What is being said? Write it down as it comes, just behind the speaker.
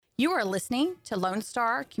You are listening to Lone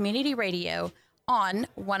Star Community Radio on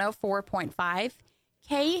 104.5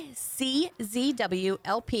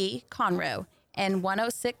 KCZWLP Conroe and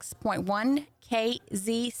 106.1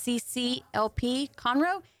 KZCCLP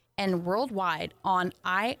Conroe and worldwide on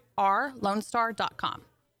irlonestar.com.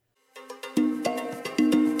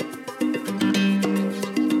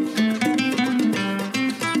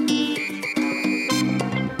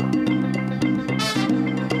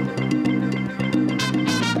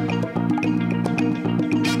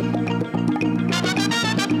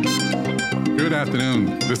 Good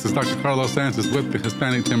afternoon. This is Dr. Carlos Sanchez with the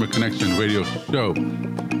Hispanic Chamber Connection radio show,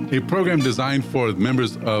 a program designed for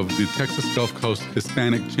members of the Texas Gulf Coast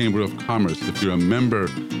Hispanic Chamber of Commerce. If you're a member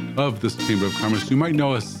of this Chamber of Commerce, you might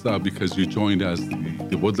know us because you joined as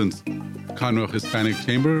the Woodlands Conroe Hispanic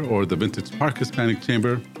Chamber or the Vintage Park Hispanic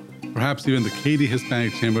Chamber, perhaps even the Katy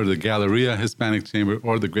Hispanic Chamber, the Galleria Hispanic Chamber,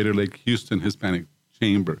 or the Greater Lake Houston Hispanic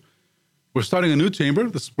Chamber. We're starting a new chamber,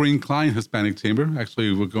 the Spring Klein Hispanic Chamber.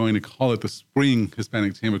 Actually, we're going to call it the Spring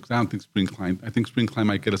Hispanic Chamber because I don't think Spring Klein. I think Spring Klein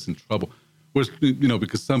might get us in trouble.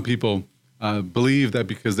 Because some people believe that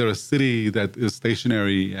because they're a city that is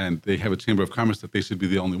stationary and they have a Chamber of Commerce that they should be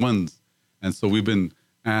the only ones. And so we've been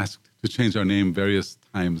asked to change our name various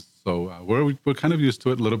times. So we're kind of used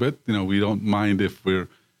to it a little bit. We don't mind if we're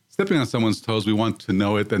stepping on someone's toes. We want to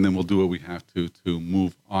know it, and then we'll do what we have to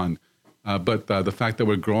move on. But the fact that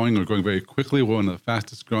we're growing very quickly. We're one of the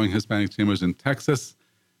fastest growing Hispanic chambers in Texas.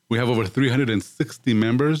 We have over 360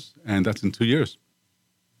 members, and that's in 2 years.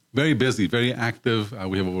 Very busy, very active.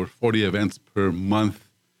 We have over 40 events per month.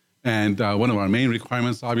 And one of our main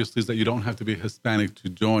requirements, obviously, is that you don't have to be Hispanic to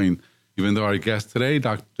join. Even though our guest today,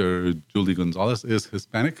 Dr. Julie Gonzalez, is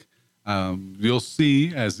Hispanic, you'll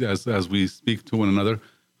see as we speak to one another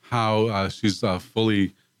how she's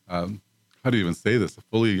fully... how do you even say this?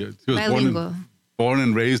 She was born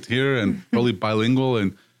and raised here and fully bilingual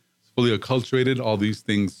and fully acculturated, all these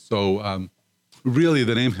things. So really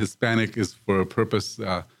the name Hispanic is for a purpose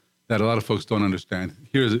that a lot of folks don't understand.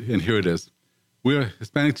 Here it is. We're a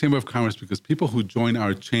Hispanic Chamber of Commerce because people who join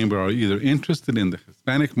our chamber are either interested in the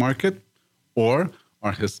Hispanic market or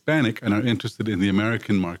are Hispanic and are interested in the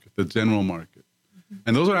American market, the general market.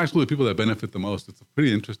 And those are actually the people that benefit the most. It's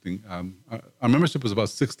pretty interesting. Our membership is about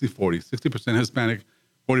 60-40, 60% Hispanic,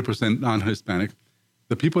 40% non-Hispanic.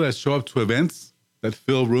 The people that show up to events that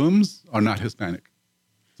fill rooms are not Hispanic.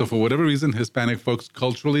 So for whatever reason, Hispanic folks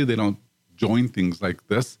culturally, they don't join things like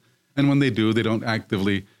this. And when they do, they don't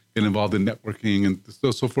actively get involved in networking. And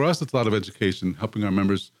so for us, it's a lot of education, helping our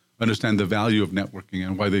members understand the value of networking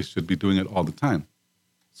and why they should be doing it all the time.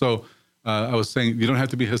 So I was saying, you don't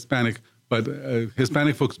have to be Hispanic, but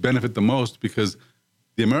Hispanic folks benefit the most because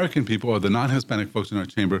the American people or the non-Hispanic folks in our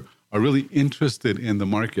chamber are really interested in the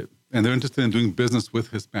market, and they're interested in doing business with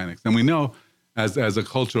Hispanics. And we know as a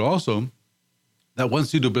culture also that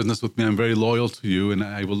once you do business with me, I'm very loyal to you, and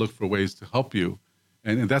I will look for ways to help you.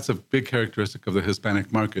 And that's a big characteristic of the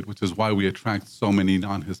Hispanic market, which is why we attract so many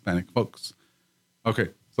non-Hispanic folks.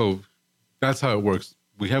 Okay, so that's how it works.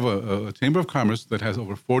 We have a Chamber of Commerce that has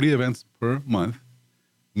over 40 events per month.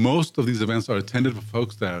 Most of these events are attended by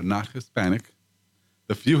folks that are not Hispanic.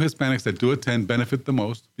 The few Hispanics that do attend benefit the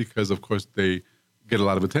most because, of course, they get a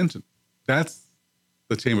lot of attention. That's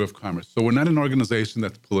the Chamber of Commerce. So we're not an organization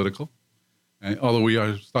that's political. And although we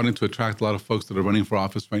are starting to attract a lot of folks that are running for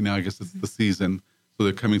office right now, I guess it's the season, so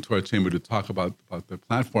they're coming to our chamber to talk about their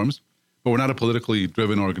platforms. But we're not a politically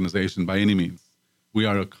driven organization by any means. We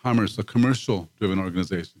are a commercial-driven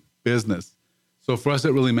organization, business. So for us,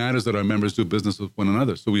 it really matters that our members do business with one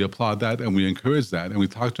another. So we applaud that and we encourage that. And we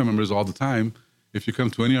talk to our members all the time. If you come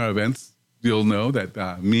to any of our events, you'll know that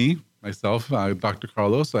myself, Dr.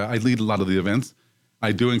 Carlos, I lead a lot of the events.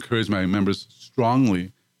 I do encourage my members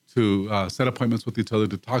strongly to set appointments with each other,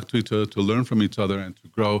 to talk to each other, to learn from each other, and to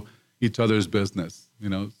grow each other's business.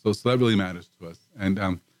 So that really matters to us.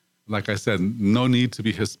 And like I said, no need to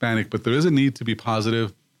be Hispanic, but there is a need to be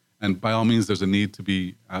positive. And by all means, there's a need to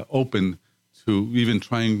be open to even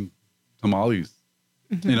trying tamales,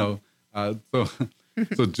 So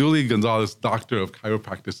Julie Gonzalez, doctor of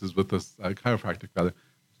chiropractic, is with us, chiropractic rather.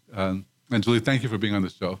 And Julie, thank you for being on the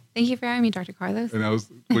show. Thank you for having me, Dr. Carlos. And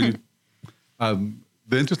the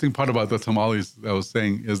interesting part about the tamales I was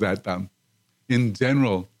saying is that in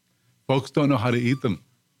general, folks don't know how to eat them.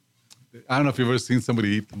 I don't know if you've ever seen somebody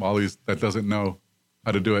eat tamales that doesn't know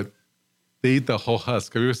how to do it. They eat the whole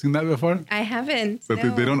husk. Have you ever seen that before? I haven't. But no.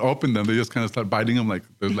 They don't open them. They just kind of start biting them like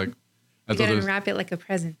they're like. You gotta unwrap it like a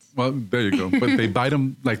present. Well, there you go. But they bite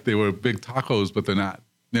them like they were big tacos, but they're not.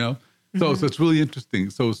 So it's really interesting.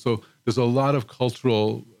 So there's a lot of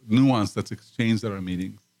cultural nuance that's exchanged at our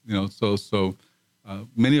meetings. So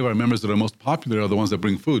many of our members that are most popular are the ones that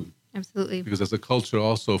bring food. Absolutely. Because as a culture,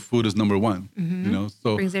 also food is number one.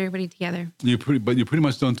 So brings everybody together. But you pretty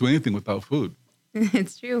much don't do anything without food.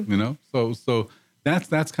 It's true. So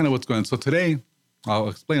that's kind of what's going on. So today, I'll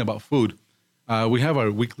explain about food. We have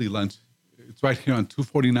our weekly lunch. It's right here on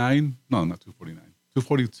 249. No, not 249.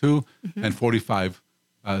 242 and 45.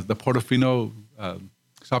 The Portofino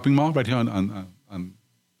shopping mall right here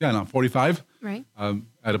on 45. Right.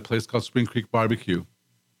 At a place called Spring Creek Barbecue.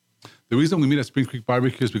 The reason we meet at Spring Creek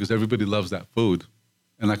Barbecue is because everybody loves that food.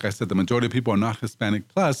 And like I said, the majority of people are not Hispanic.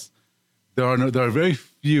 Plus, there are very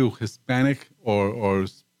few Hispanic or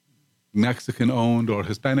Mexican-owned or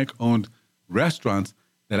Hispanic-owned restaurants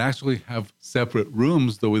that actually have separate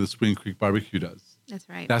rooms the way the Spring Creek Barbecue does. That's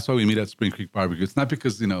right. That's why we meet at Spring Creek Barbecue. It's not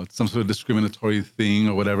because, it's some sort of discriminatory thing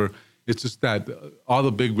or whatever. It's just that all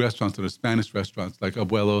the big restaurants that are Spanish restaurants like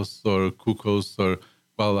Abuelos or Cucos or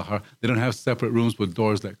Guadalajara, they don't have separate rooms with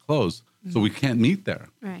doors that close. So we can't meet there.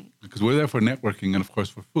 Right. Because we're there for networking and, of course,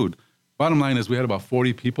 for food. Bottom line is we had about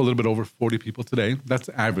 40 people, a little bit over 40 people today. That's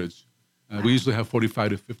average. We usually have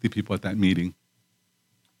 45 to 50 people at that meeting.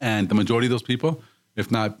 And the majority of those people,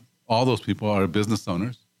 if not all those people, are business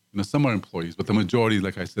owners. Some are employees, but the majority,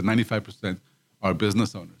 like I said, 95% are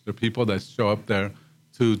business owners. They're people that show up there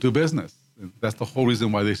to do business. And that's the whole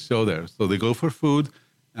reason why they show there. So they go for food.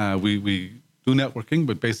 We do networking,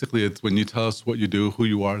 but basically it's when you tell us what you do, who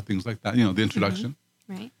you are, things like that, the introduction.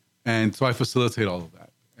 Right. And so I facilitate all of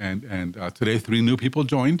that. And today, 3 new people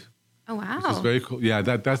joined. Oh, wow. Which is very cool. Yeah,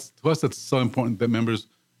 that's to us, that's so important that members,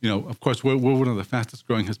 of course, we're one of the fastest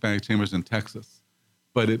growing Hispanic chambers in Texas.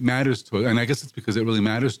 But it matters to us. And I guess it's because it really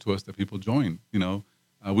matters to us that people join.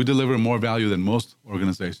 We deliver more value than most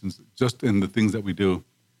organizations just in the things that we do,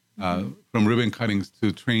 from ribbon cuttings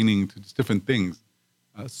to training to just different things.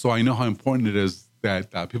 So I know how important it is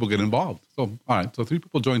that people get involved. So, all right, so 3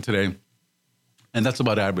 people joined today, and that's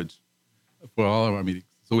about average for all of our meetings.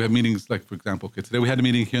 So we have meetings like, for example, today we had a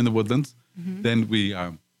meeting here in the Woodlands. Then we,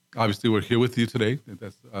 obviously, we're here with you today.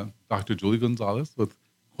 That's Dr. Julie Gonzalez with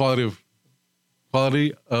Quality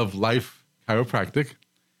of Life Chiropractic.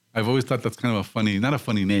 I've always thought that's kind of not a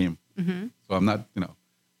funny name. So I'm not,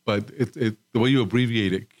 but the way you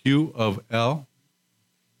abbreviate it, Q of L,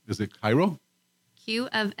 is it Chiro? Q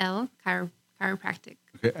of L, chiropractic.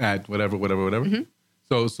 Okay, at whatever.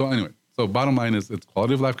 So anyway, so bottom line is it's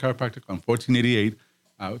Quality of Life Chiropractic on 1488.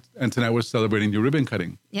 And tonight we're celebrating your ribbon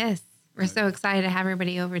cutting. Yes, we're so excited to have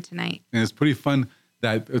everybody over tonight. And it's pretty fun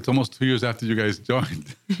that it's almost 2 years after you guys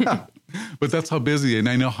joined. But that's how busy, and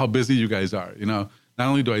I know how busy you guys are. Not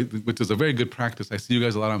only do I, which is a very good practice, I see you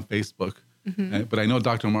guys a lot on Facebook, but I know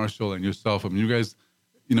Dr. Marshall and yourself, you guys,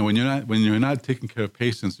 when you're not taking care of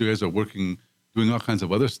patients, you guys are working, doing all kinds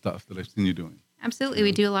of other stuff that I've seen you doing. Absolutely.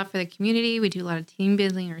 We do a lot for the community. We do a lot of team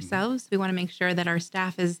building ourselves. We want to make sure that our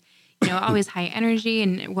staff is always high energy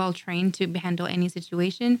and well-trained to handle any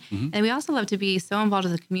situation. And we also love to be so involved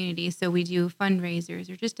with the community. So we do fundraisers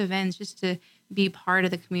or just events just to be part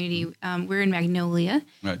of the community. We're in Magnolia,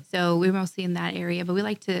 right. So we're mostly in that area, but we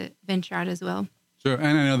like to venture out as well. Sure.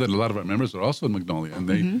 And I know that a lot of our members are also in Magnolia,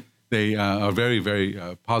 and they are very, very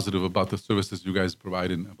positive about the services you guys provide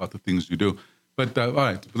and about the things you do. But all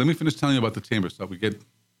right, but let me finish telling you about the chamber so we get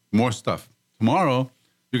more stuff. Tomorrow,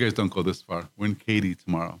 you guys don't go this far. We're in Katy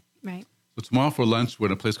tomorrow. Right. So tomorrow for lunch, we're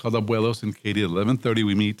in a place called Abuelos in Katy. At 11:30,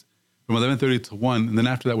 we meet from 11:30 to 1. And then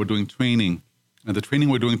after that, we're doing training. And the training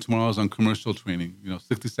we're doing tomorrow is on commercial training,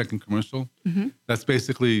 60-second commercial. That's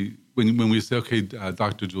basically when we say, okay,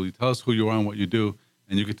 Dr. Julie, tell us who you are and what you do.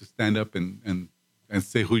 And you get to stand up and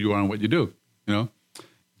say who you are and what you do,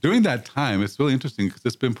 During that time, it's really interesting because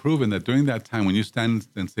it's been proven that during that time, when you stand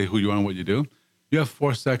and say who you are and what you do, you have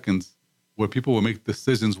 4 seconds where people will make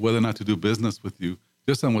decisions whether or not to do business with you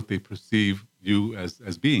just on what they perceive you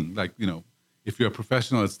as being. Like, if you're a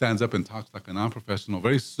professional that stands up and talks like a non-professional,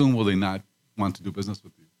 very soon will they not want to do business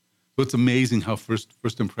with you. So it's amazing how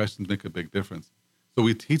first impressions make a big difference. So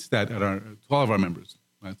we teach that to all of our members,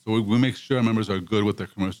 right? So we make sure our members are good with their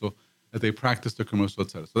commercial, that they practice their commercial, et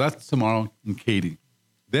cetera. So that's tomorrow in Katy.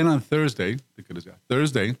 Then on Thursday,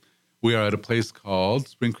 Thursday, we are at a place called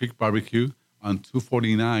Spring Creek Barbecue on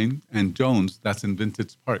 249 and Jones. That's in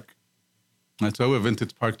Vintage Park. That's why we're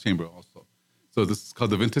Vintage Park Chamber also. So this is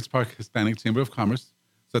called the Vintage Park Hispanic Chamber of Commerce.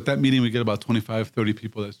 So at that meeting, we get about 25, 30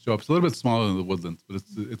 people that show up. It's a little bit smaller than the Woodlands, but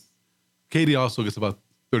it's Katy also gets about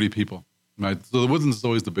 30 people, right? So the Woodlands is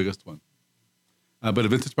always the biggest one. But a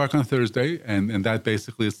Vintage Park on Thursday, and that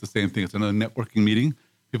basically is the same thing. It's another networking meeting.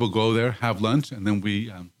 People go there, have lunch, and then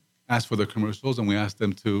we ask for their commercials, and we ask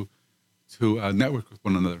them to network with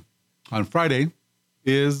one another. On Friday,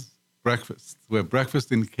 is breakfast. We have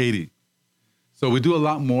breakfast in Katy. So we do a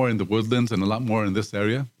lot more in the Woodlands and a lot more in this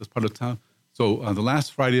area, this part of town. So on the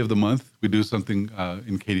last Friday of the month, we do something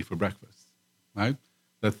in Katy for breakfast, right?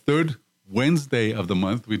 The third Wednesday of the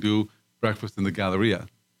month, we do breakfast in the Galleria.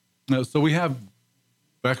 Now, so we have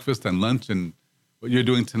breakfast and lunch and what you're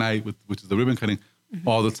doing tonight, which is the ribbon cutting,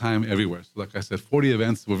 all the time, everywhere. So like I said, 40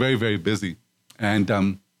 events. We're very, very busy. And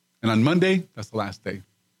on Monday, that's the last day.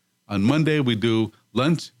 On Monday, we do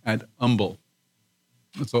lunch at Humble.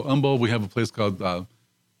 So Humble, we have a place called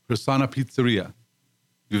Persona Pizzeria.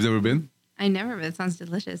 You've never been? I never, but it sounds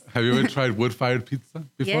delicious. Have you ever tried wood-fired pizza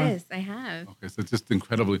before? Yes, I have. Okay, so it's just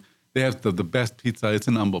incredibly. They have the best pizza. It's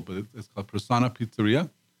in Humble, but it's called Persona Pizzeria.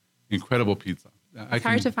 Incredible pizza. It's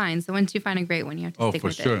hard to find. So once you find a great one, you have to stick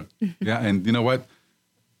with it. Oh, for sure. Yeah, and you know what?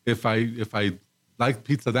 If I like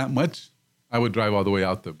pizza that much, I would drive all the way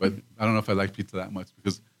out there. But I don't know if I like pizza that much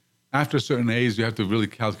because after a certain age, you have to really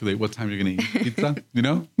calculate what time you're going to eat pizza, you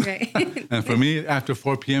know? Right. And for me, after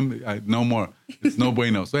 4 p.m., no more. It's no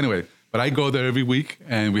bueno. So anyway, but I go there every week,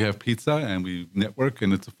 and we have pizza, and we network,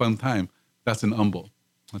 and it's a fun time. That's in Humble.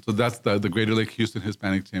 And so that's the Greater Lake Houston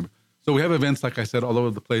Hispanic Chamber. So we have events, like I said, all over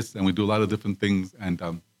the place, and we do a lot of different things, and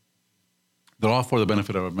they're all for the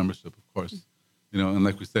benefit of our membership, of course. You know, and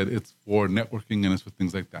like we said, it's for networking and it's for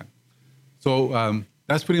things like that. So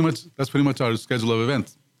that's pretty much our schedule of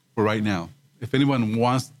events for right now. If anyone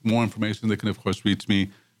wants more information, they can, of course, reach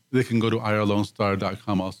me. They can go to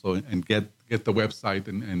irlonestar.com also and get the website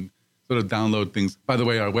and sort of download things. By the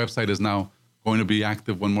way, our website is now going to be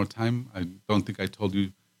active one more time. I don't think I told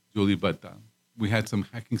you, Julie, but we had some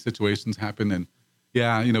hacking situations happen. And,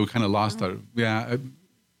 yeah, you know, we kind of lost our, yeah.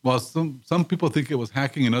 Well, some people think it was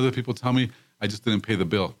hacking and other people tell me I just didn't pay the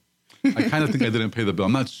bill. I kind of think I didn't pay the bill.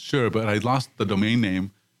 I'm not sure, but I lost the domain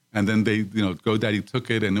name. And then they, you know, GoDaddy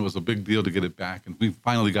took it, and it was a big deal to get it back. And we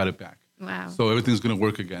finally got it back. Wow. So everything's going to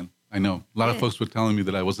work again. I know. A lot of folks were telling me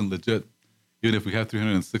that I wasn't legit, even if we have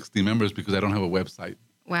 360 members, because I don't have a website.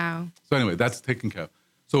 Wow. So anyway, that's taken care of.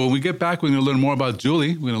 So when we get back, we're going to learn more about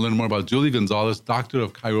Julie. We're going to learn more about Julie Gonzalez, Doctor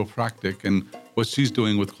of Chiropractic, and what she's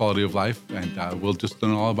doing with quality of life. And we'll just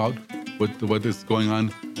learn all about what is going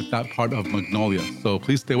on at that part of Magnolia. So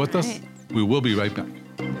please stay with us. We will be right back.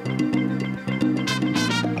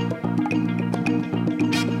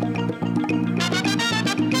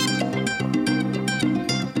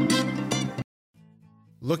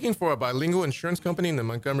 Looking for a bilingual insurance company in the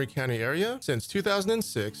Montgomery County area? Since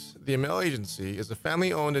 2006, the Amel Agency is a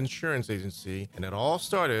family-owned insurance agency, and it all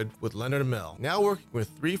started with Leonard Amel. Now working with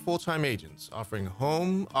 3 full-time agents offering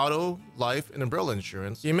home, auto, life, and umbrella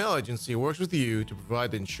insurance, the Amel Agency works with you to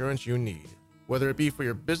provide the insurance you need. Whether it be for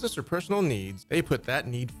your business or personal needs, they put that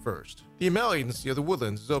need first. The Amel Agency of the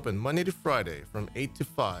Woodlands is open Monday to Friday from 8 to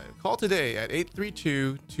 5. Call today at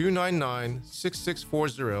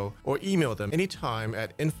 832-299-6640 or email them anytime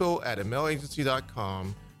at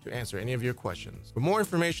info@amelagency.com to answer any of your questions. For more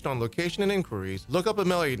information on location and inquiries, look up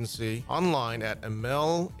Amel Agency online at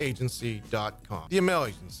amelagency.com. The Amel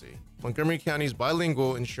Agency, Montgomery County's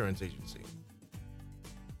bilingual insurance agency.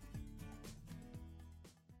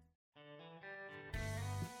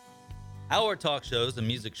 Our talk shows and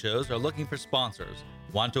music shows are looking for sponsors.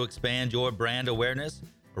 Want to expand your brand awareness?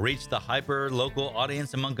 Reach the hyper-local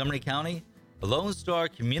audience in Montgomery County? Lone Star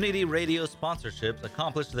Community Radio sponsorships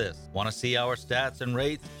accomplish this. Want to see our stats and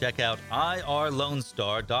rates? Check out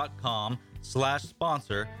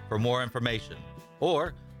irlonestar.com/sponsor for more information.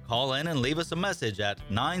 Or call in and leave us a message at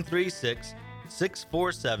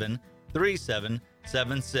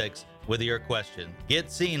 936-647-3776 with your question. Get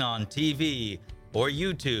seen on TV or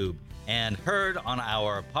YouTube and heard on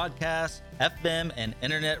our podcast, FM, and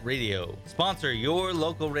internet radio. Sponsor your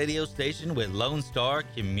local radio station with Lone Star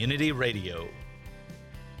Community Radio.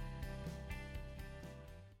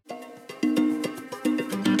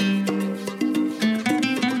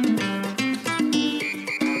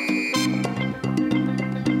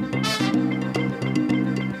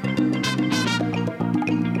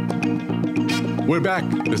 We're back.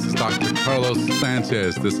 This is Dr. Carlos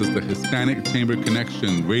Sanchez. This is the Hispanic Chamber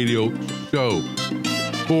Connection radio show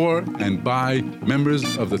for and by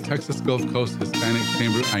members of the Texas Gulf Coast Hispanic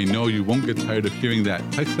Chamber. I know you won't get tired of hearing that.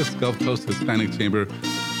 Texas Gulf Coast Hispanic Chamber,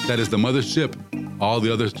 that is the mothership. All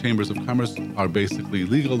the other chambers of commerce are basically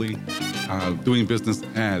legally doing business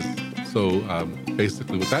as. So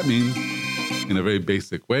basically what that means, in a very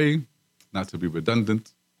basic way, not to be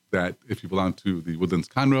redundant, that if you belong to the Woodlands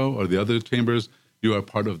Conroe or the other chambers, you are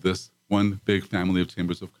part of this one big family of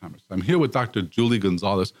chambers of commerce. I'm here with Dr. Julie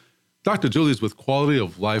Gonzalez. Dr. Julie is with Quality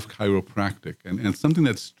of Life Chiropractic, and something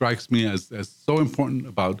that strikes me as so important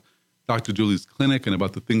about Dr. Julie's clinic and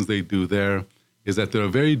about the things they do there is that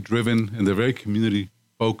they're very driven and they're very community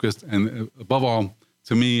focused. And above all,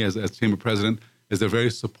 to me as chamber president, is they're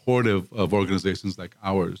very supportive of organizations like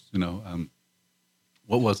ours.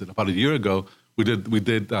 What was it? About a year ago, we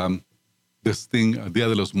did this thing, Dia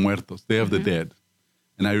de los Muertos, Day of the Dead.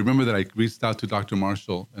 And I remember that I reached out to Dr.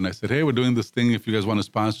 Marshall and I said, hey, we're doing this thing if you guys want to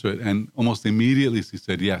sponsor it. And almost immediately she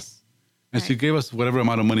said yes. And she gave us whatever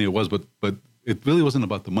amount of money it was, but it really wasn't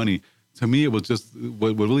about the money. To me, it was just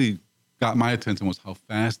what really got my attention was how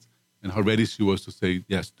fast and how ready she was to say,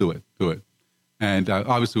 yes, do it. And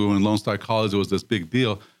obviously, when we were in Lone Star College, it was this big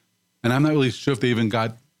deal. And I'm not really sure if they even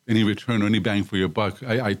got any return or any bang for your buck.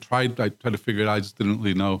 I tried to figure it out. I just didn't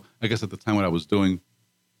really know. I guess at the time what I was doing,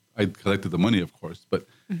 I collected the money, of course. But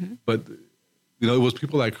it was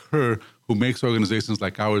people like her who makes organizations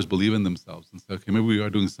like ours believe in themselves and say, okay, maybe we are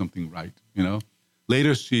doing something right,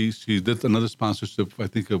 Later, she did another sponsorship. I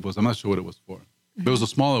think it was, I'm not sure what it was for. It was a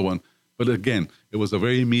smaller one. But again, it was a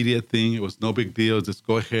very immediate thing. It was no big deal. Just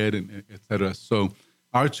go ahead and et cetera. So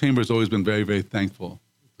our chamber has always been very, very thankful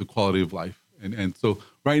to quality of life. And so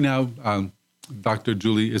right now, Dr.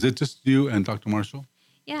 Julie, is it just you and Dr. Marshall?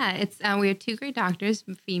 Yeah, it's we have two great doctors,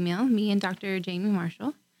 female, me and Dr. Jamie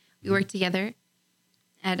Marshall. We work together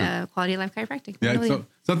at Quality of Life Chiropractic. Yeah, so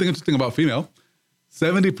something interesting about female,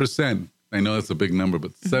 70%, I know that's a big number,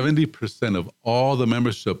 but 70% of all the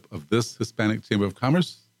membership of this Hispanic Chamber of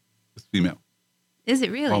Commerce is female. Is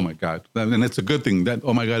it really? Oh my God. And it's a good thing. That,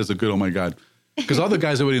 oh my God, is a good, oh my God. Because all the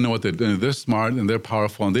guys already know what they're doing. They're smart and they're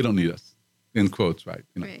powerful and they don't need us, in quotes, right?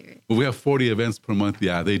 Right. But we have 40 events per month.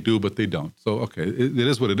 Yeah, they do, but they don't. So, okay, it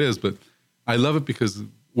is what it is. But I love it because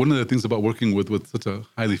one of the things about working with such a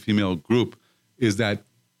highly female group is that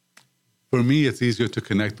for me, it's easier to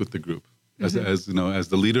connect with the group. As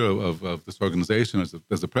the leader of this organization,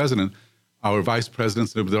 as the president, our vice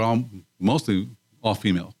presidents, they're all mostly all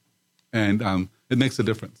female. And it makes a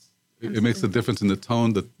difference. It makes a difference in the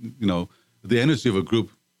tone that, the energy of a group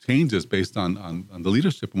changes based on the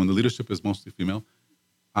leadership. And when the leadership is mostly female,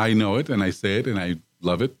 I know it and I say it and I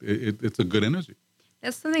love it. It's a good energy.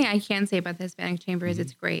 That's something I can say about the Hispanic Chamber is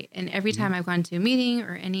it's great. And every time I've gone to a meeting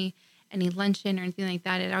or any luncheon or anything like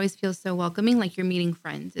that, it always feels so welcoming, like you're meeting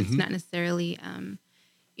friends. It's not necessarily,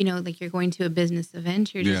 like you're going to a business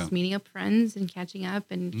event. You're just meeting up friends and catching up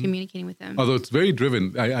and communicating with them. Although it's very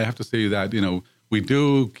driven, I have to say that, we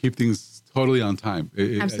do keep things totally on time.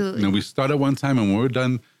 Absolutely. We start at one time and when we're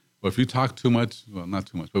done, or if you talk too much, well, not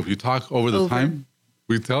too much, but if you talk over the time,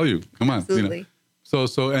 we tell you, come on. Absolutely.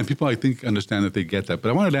 So, and people, I think, understand that they get that. But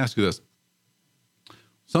I wanted to ask you this.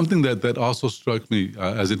 Something that also struck me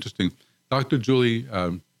as interesting, Dr. Julie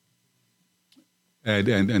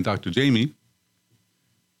and Dr. Jamie,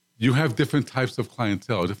 you have different types of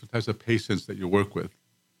clientele, different types of patients that you work with.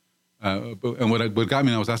 And what got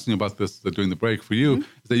me, and I was asking you about this during the break for you,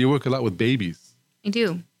 is that you work a lot with babies. I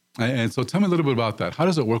do. And so tell me a little bit about that. How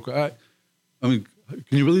does it work? I mean,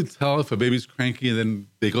 can you really tell if a baby's cranky and then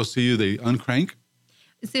they go see you, they uncrank?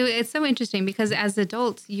 So it's so interesting because as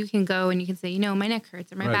adults, you can go and you can say, my neck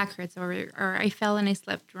hurts or my back hurts or I fell and I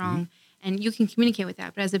slept wrong. And you can communicate with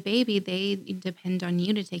that. But as a baby, they depend on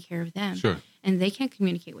you to take care of them. Sure. And they can't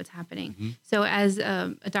communicate what's happening. So as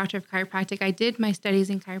a doctor of chiropractic, I did my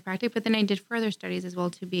studies in chiropractic, but then I did further studies as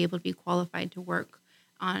well to be able to be qualified to work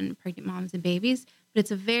on pregnant moms and babies. But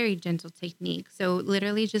it's a very gentle technique. So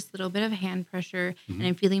literally just a little bit of hand pressure and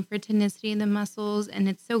I'm feeling for tonicity in the muscles. And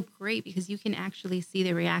it's so great because you can actually see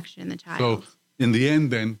the reaction in the child. So in the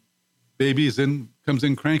end then, baby comes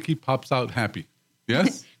in cranky, pops out happy.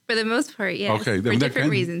 Yes? For the most part, yes. Okay. For different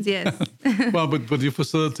reasons, yes. Well, but you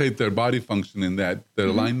facilitate their body function in their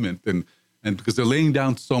alignment. And because they're laying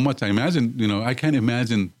down so much, I imagine, I can't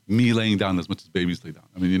imagine me laying down as much as babies lay down.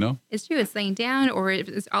 I mean, It's true. It's laying down or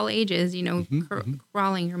it's all ages,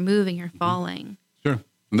 crawling or moving or falling. Sure.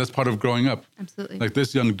 And that's part of growing up. Absolutely. Like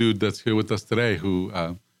this young dude that's here with us today who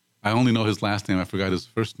I only know his last name. I forgot his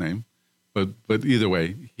first name. But either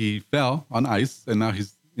way, he fell on ice and now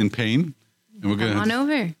he's in pain. And we're going on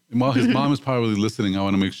over. Well, his mom is probably listening. I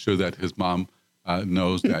want to make sure that his mom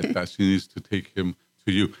knows that she needs to take him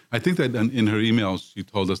to you. I think that in her email, she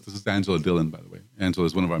told us, this is Angela Dillon, by the way. Angela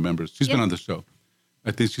is one of our members. She's been on the show.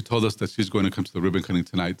 I think she told us that she's going to come to the ribbon cutting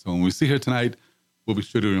tonight. So when we see her tonight, we'll be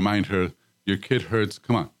sure to remind her, your kid hurts.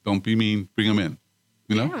 Come on, don't be mean. Bring him in.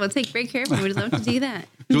 Yeah, we'll take great care of him. We'd love to do that.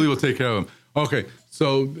 Julie will take care of him. Okay,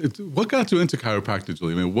 so what got you into chiropractic,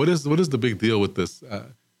 Julie? I mean, what is the big deal with this?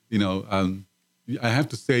 I have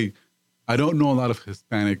to say, I don't know a lot of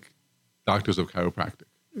Hispanic doctors of chiropractic.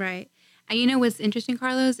 Right. And what's interesting,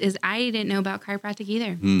 Carlos, is I didn't know about chiropractic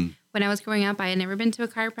either. When I was growing up, I had never been to a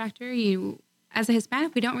chiropractor. As a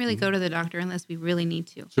Hispanic, we don't really go to the doctor unless we really need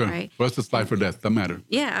to, Sure. right? For us, it's life or death. Doesn't matter.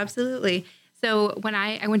 Yeah, absolutely. So when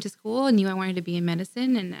I went to school and knew I wanted to be in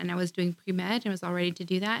medicine, and I was doing pre-med and was all ready to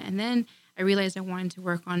do that. And then I realized I wanted to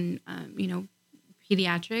work on,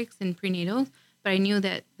 pediatrics and prenatals, but I knew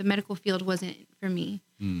that the medical field wasn't for me.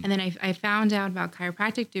 And then I found out about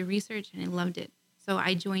chiropractic, did research, and I loved it. So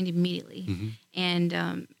I joined immediately, and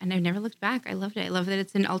I've never looked back. I loved it. I love that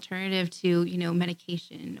it's an alternative to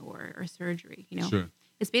medication or surgery. Sure.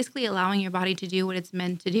 It's basically allowing your body to do what it's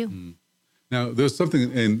meant to do. Now, there's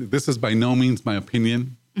something, and this is by no means my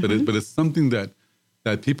opinion, but it's something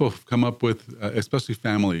that people have come up with, especially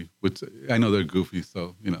family, which I know they're goofy,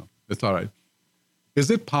 so it's all right. Is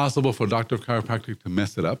it possible for a doctor of chiropractic to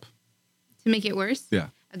mess it up? To make it worse? Yeah.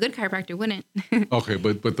 A good chiropractor wouldn't. Okay,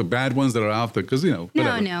 but the bad ones that are out there, because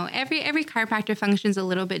whatever. No. Every chiropractor functions a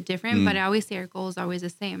little bit different, but I always say our goal is always the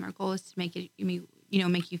same. Our goal is to make it,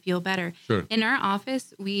 make you feel better. Sure. In our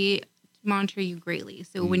office, we monitor you greatly.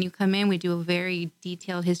 So when you come in, we do a very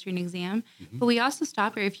detailed history and exam, but we also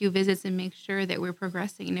stop every few visits and make sure that we're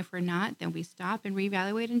progressing. And if we're not, then we stop and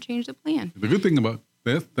reevaluate and change the plan. The good thing about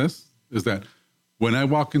this is that when I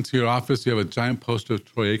walk into your office, you have a giant poster of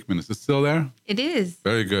Troy Aikman. Is it still there? It is.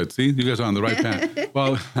 Very good. See, you guys are on the right path.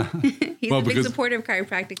 Well, He's a big supporter of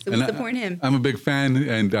chiropractic, so we support him. I'm a big fan,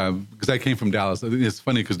 and because I came from Dallas. It's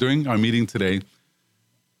funny because during our meeting today,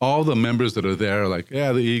 all the members that are there are like,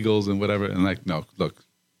 yeah, the Eagles and whatever. And like, no, look.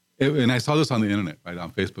 And I saw this on the internet, right,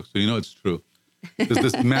 on Facebook, so it's true. There's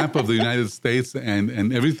this map of the United States,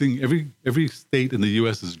 and everything, every state in the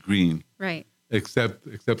U.S. is green. Right.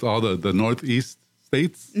 Except all the Northeast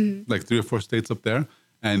states, like 3 or 4 states up there,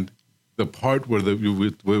 and the part where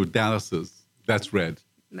where Dallas is, that's red.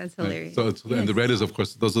 That's hilarious. Right? So and the red is, of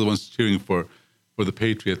course, those are the ones cheering for the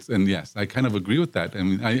Patriots. And yes, I kind of agree with that. I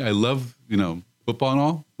mean, I love football and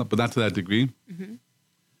all, but not to that degree.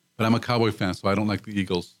 But I'm a Cowboy fan, so I don't like the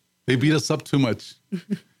Eagles. They beat us up too much,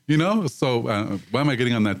 So why am I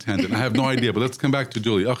getting on that tangent? I have no idea. But let's come back to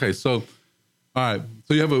Julie. Okay, so all right,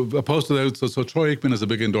 so you have a poster there. So Troy Aikman is a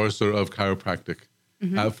big endorser of chiropractic.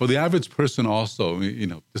 For the average person also,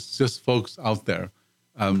 just folks out there,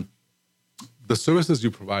 the services you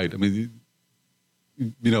provide, I mean,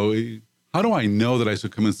 how do I know that I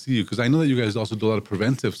should come and see you? Because I know that you guys also do a lot of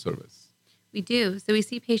preventive service. We do. So we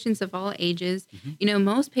see patients of all ages.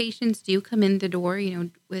 Most patients do come in the door,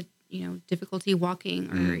 with, difficulty walking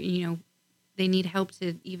or, they need help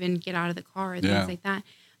to even get out of the car or things like that.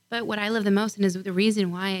 But what I love the most, and is the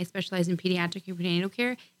reason why I specialize in pediatric and prenatal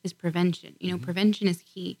care, is prevention. Prevention is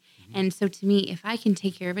key. And so to me, if I can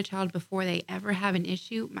take care of a child before they ever have an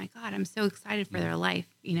issue, my God, I'm so excited for their life,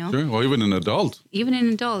 Sure, or even an adult. Even an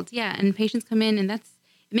adult, yeah. And patients come in, and it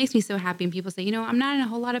makes me so happy. And people say, I'm not in a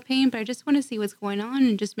whole lot of pain, but I just want to see what's going on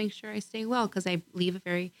and just make sure I stay well because I lead a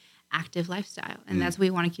very active lifestyle. And that's what we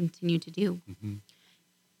want to continue to do.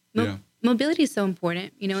 Mobility is so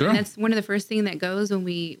important, Sure. And that's one of the first things that goes when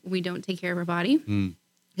we don't take care of our body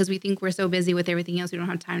because we think we're so busy with everything else, we don't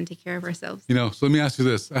have time to take care of ourselves. So let me ask you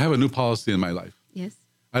this. I have a new policy in my life. Yes.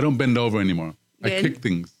 I don't bend over anymore. Good. I kick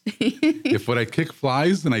things. If what I kick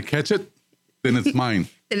flies and I catch it, then it's mine.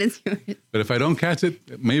 Then it's yours. But if I don't catch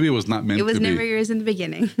it, maybe it was not meant to be. It was never yours in the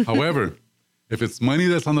beginning. However, if it's money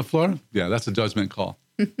that's on the floor, that's a judgment call.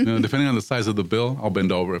 Depending on the size of the bill, I'll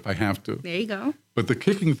bend over if I have to. There you go. But the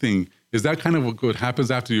kicking thing, is that kind of what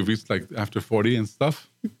happens after you've reached after 40 and stuff?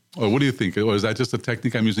 Or what do you think? Or is that just a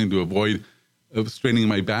technique I'm using to avoid straining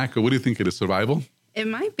my back? Or what do you think it is, survival? It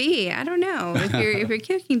might be. I don't know. If you're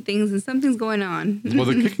kicking things and something's going on. Well,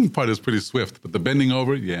 the kicking part is pretty swift, but the bending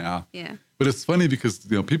over, yeah. But it's funny because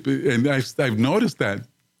people, and I've noticed that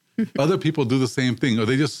other people do the same thing, or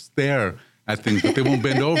they just stare at things, but they won't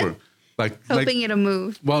bend over. Hoping it'll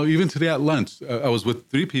move. Well, even today at lunch, I was with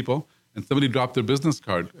 3 people, and somebody dropped their business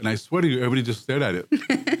card, and I swear to you, everybody just stared at it.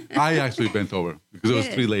 I actually bent over because it was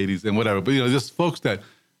 3 ladies and whatever. But just folks that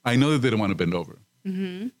I know that they don't want to bend over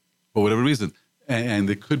for whatever reason. And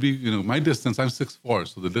it could be, my distance, I'm 6'4",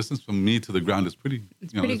 so the distance from me to the ground is pretty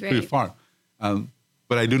far.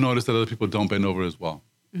 But I do notice that other people don't bend over as well.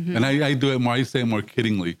 And I do it more, I say it more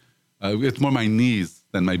kiddingly. It's more my knees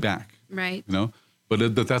than my back. Right.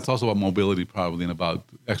 But that's also about mobility probably and about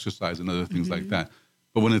exercise and other things like that.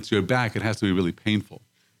 But when it's your back, it has to be really painful.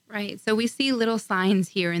 Right. So we see little signs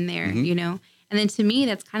here and there, And then to me,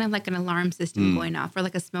 that's kind of like an alarm system going off or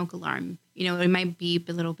like a smoke alarm. It might beep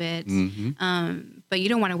a little bit, but you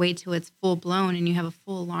don't want to wait till it's full blown and you have a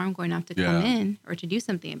full alarm going off to come in or to do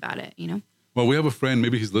something about it, Well, we have a friend,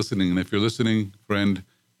 maybe he's listening. And if you're listening, friend,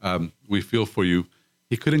 we feel for you.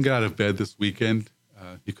 He couldn't get out of bed this weekend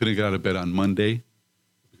he couldn't get out of bed on Monday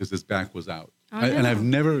because his back was out. Oh, And I've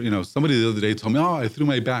never, somebody the other day told me, I threw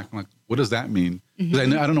my back. I'm like, what does that mean? Because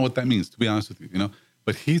I don't know what that means, to be honest with you,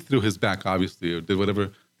 But he threw his back, obviously, or did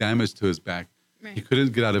whatever damage to his back. Right. He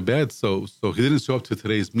couldn't get out of bed, so he didn't show up to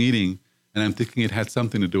today's meeting. And I'm thinking it had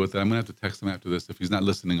something to do with it. I'm going to have to text him after this if he's not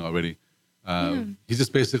listening already. He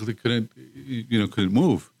just basically couldn't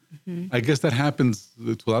move. I guess that happens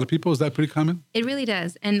to a lot of people. Is that pretty common? It really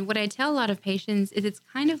does. And what I tell a lot of patients is it's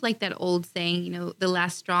kind of like that old saying, the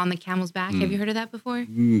last straw on the camel's back. Have you heard of that before?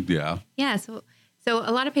 Yeah. Yeah. So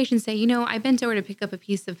a lot of patients say, I bent over to pick up a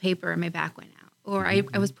piece of paper and my back went out. Or I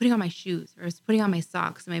was putting on my shoes, or I was putting on my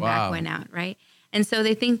socks and my back went out, right? And so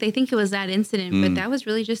they think it was that incident, but that was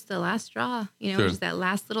really just the last straw, Sure. just that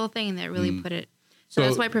last little thing that really put it. So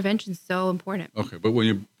that's why prevention is so important. Okay, but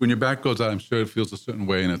when your back goes out, I'm sure it feels a certain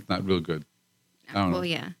way, and it's not real good. I don't know. Well,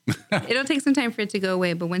 yeah. It'll take some time for it to go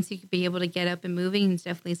away, but once you can be able to get up and moving, it's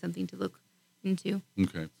definitely something to look into.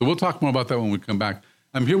 Okay, so we'll talk more about that when we come back.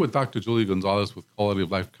 I'm here with Dr. Julie Gonzalez with Quality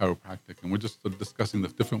of Life Chiropractic, and we're just discussing the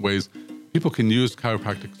different ways people can use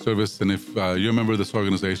chiropractic service. And if you're a member of this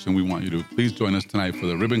organization, we want you to please join us tonight for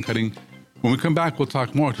the ribbon cutting. When we come back, we'll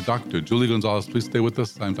talk more to Dr. Julie Gonzalez. Please stay with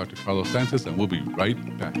us. I'm Dr. Carlos Sanchez, and we'll be right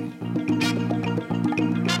back.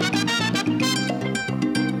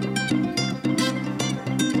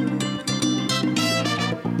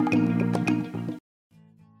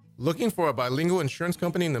 Looking for a bilingual insurance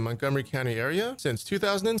company in the Montgomery County area? Since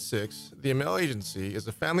 2006, the Amell Agency is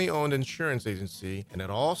a family-owned insurance agency, and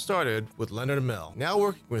it all started with Leonard Amell. Now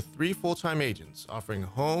working with 3 full-time agents offering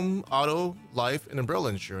home, auto, life, and umbrella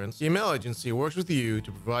insurance, the Amell Agency works with you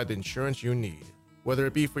to provide the insurance you need. Whether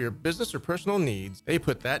it be for your business or personal needs, they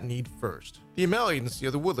put that need first. The Amell Agency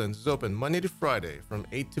of the Woodlands is open Monday to Friday from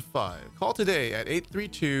 8 to 5. Call today at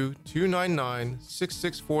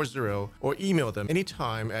 832-299-6640 or email them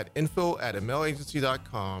anytime at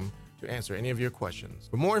info@amellagency.com to answer any of your questions.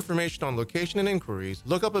 For more information on location and inquiries,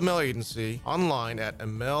 look up Amell Agency online at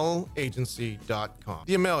amellagency.com.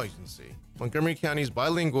 The Amell Agency, Montgomery County's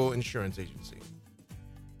bilingual insurance agency.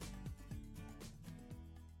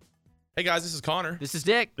 Hey guys, this is Connor. This is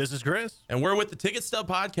Dick. This is Chris. And we're with the Ticket Stub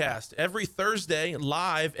Podcast every Thursday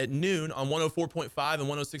live at noon on 104.5 and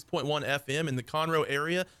 106.1 FM in the Conroe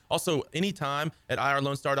area. Also, anytime at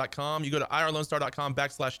irlonestar.com. You go to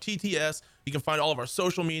irlonestar.com/TTS. You can find all of our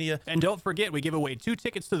social media. And don't forget, we give away 2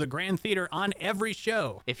 tickets to the Grand Theater on every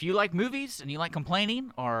show. If you like movies and you like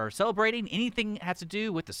complaining or celebrating anything that has to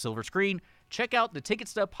do with the silver screen, check out the Ticket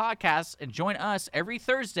Stub Podcast and join us every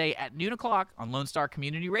Thursday at noon o'clock on Lone Star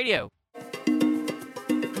Community Radio.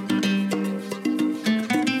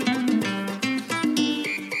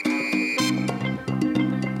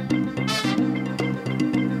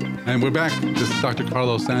 And we're back. This is Dr.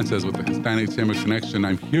 Carlos Sanchez with the Hispanic Chamber Connection.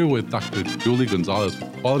 I'm here with Dr. Julie Gonzalez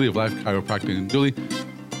with Quality of Life Chiropractic. And Julie,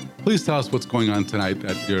 please tell us what's going on tonight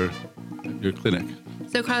at your clinic.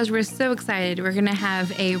 So, Carlos, we're so excited. We're going to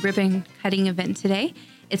have a ribbon cutting event today.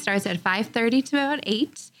 It starts at 5:30 to about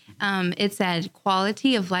 8. It's at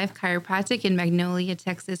Quality of Life Chiropractic in Magnolia,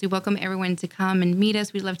 Texas. We welcome everyone to come and meet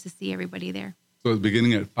us. We'd love to see everybody there. So it's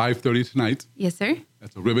beginning at 5:30 tonight. Yes, sir.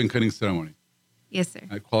 That's a ribbon cutting ceremony Yes, sir.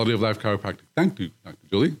 at Quality of Life Chiropractic. Thank you, Dr.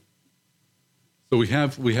 Julie. So we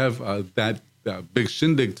have that big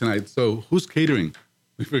shindig tonight. So who's catering?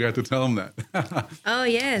 We forgot to tell them that. Oh,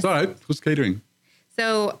 yes. It's all right. Who's catering?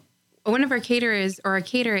 So one of our caterers, or our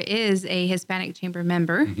caterer, is a Hispanic Chamber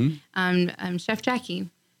member, Chef Jackie.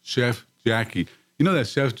 Chef Jackie. You know that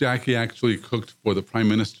Chef Jackie actually cooked for the Prime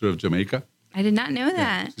Minister of Jamaica? I did not know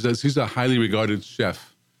that. She's a highly regarded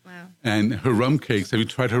chef. Wow. And her rum cakes, have you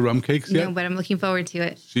tried her rum cakes yet? No, but I'm looking forward to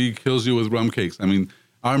it. She kills you with rum cakes. I mean,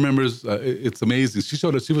 our members, it's amazing. She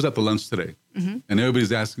showed us, she was at the lunch today. And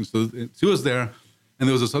everybody's asking, so she was there. And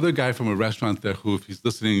there was this other guy from a restaurant there who, if he's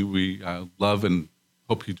listening, we love and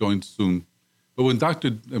hope he joins soon. But when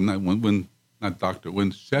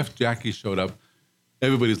when Chef Jackie showed up,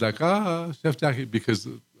 everybody's like, Chef Jackie, because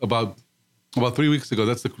about 3 weeks ago,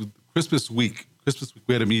 that's the Christmas week,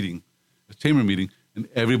 we had a meeting, a chamber meeting, and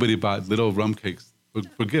everybody bought little rum cakes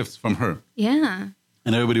for gifts from her. Yeah.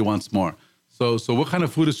 And everybody wants more. So what kind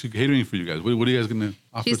of food is she catering for you guys? What are you guys going to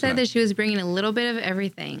offer She said tonight? that she was bringing a little bit of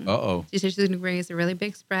everything. Uh-oh. She said she was going to bring us a really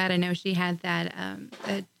big spread. I know she had that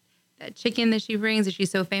chicken that she brings that she's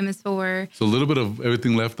so famous for. So a little bit of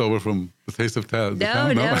everything left over from the Taste of Town.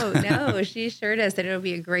 No. She assured us that it'll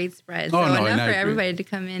be a great spread. So enough for everybody to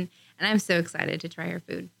come in. And I'm so excited to try her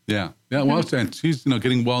food. Yeah. Well, and she's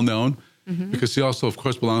getting well known because she also, of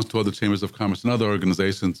course, belongs to other chambers of commerce and other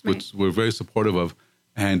organizations, which we're very supportive of.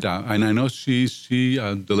 And I know she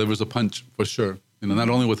delivers a punch for sure. Not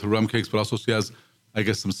only with her rum cakes, but also she has, I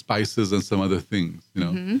guess, some spices and some other things,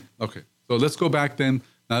 Okay, so let's go back then.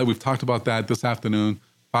 Now that we've talked about that this afternoon,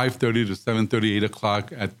 5:30 to 7:30, 8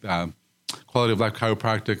 o'clock at Quality of Life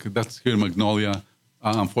Chiropractic. That's here in Magnolia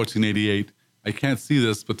on 1488. I can't see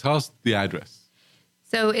this, but tell us the address.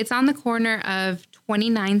 So it's on the corner of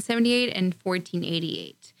 2978 and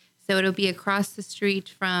 1488. So it'll be across the street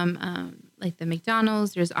from like the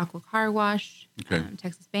McDonald's. There's Aqua Car Wash,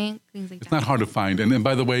 Texas Bank, things like that. It's not hard to find. And then,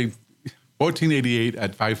 by the way, 1488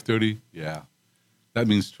 at 5:30, yeah, that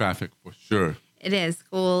means traffic for sure. It is,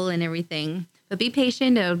 school and everything. But be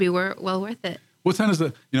patient. It'll be well worth it. What time is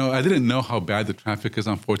it? I didn't know how bad the traffic is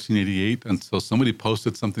on 1488 until somebody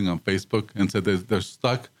posted something on Facebook and said they're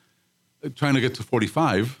stuck trying to get to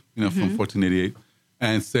 45, from 1488,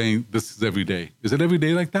 and saying this is every day. Is it every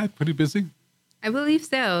day like that? Pretty busy? I believe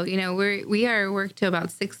so. We are work to about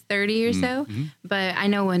 6:30 or so, but I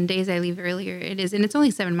know when days I leave earlier, it is, and it's only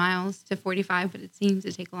 7 miles to 45, but it seems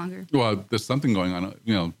to take longer. Well, there's something going on,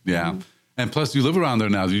 yeah. And plus, you live around there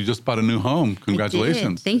now. You just bought a new home.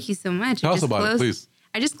 Congratulations. Thank you so much. Tell us about it, please.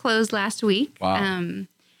 I just closed last week. Wow.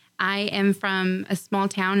 I am from a small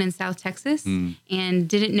town in South Texas and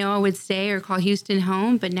didn't know I would stay or call Houston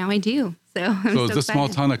home, but now I do. So I'm so is this small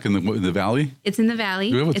town like in the valley? It's in the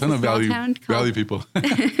valley. We have a ton of valley people.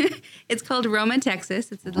 It's called Roma,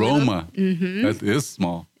 Texas. It's Roma. That is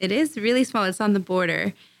small. It is really small. It's on the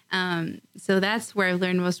border. So that's where I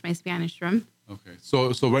learned most of my Spanish from. Okay.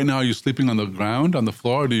 So right now, are you sleeping on the ground, on the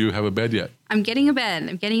floor, or do you have a bed yet? I'm getting a bed,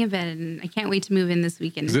 and I can't wait to move in this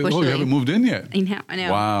weekend. You haven't moved in yet? I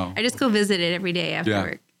know. Wow. I just go visit it every day after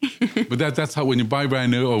work. But that's how, when you buy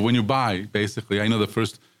brand new, or when you buy, basically, I know the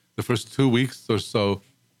first 2 weeks or so,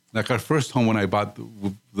 like our first home, when I bought,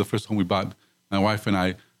 the first home we bought, my wife and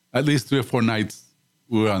I, at least 3 or 4 nights,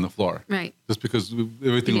 we were on the floor. Right. Just because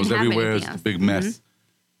everything was everywhere. It's a big mess.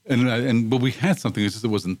 But we had something, it's just it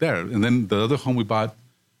wasn't there. And then the other home we bought,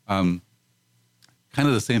 kind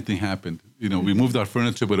of the same thing happened. We moved our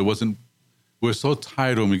furniture, but it wasn't. We were so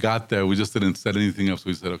tired when we got there, we just didn't set anything up. So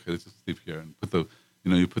we said, okay, let's just sleep here and put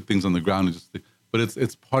you put things on the ground and just sleep. But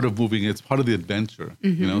it's part of moving. It's part of the adventure.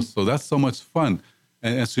 So that's so much fun.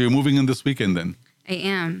 And so you're moving in this weekend then? I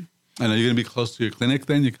am. And are you going to be close to your clinic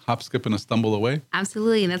then? You can hop, skip, and a stumble away?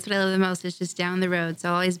 Absolutely. And that's what I love the most. It's just down the road. So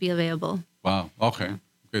I'll always be available. Wow. Okay.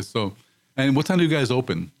 Okay, so, and what time do you guys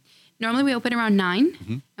open? Normally we open around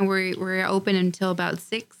 9, and we're open until about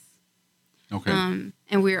 6. Okay.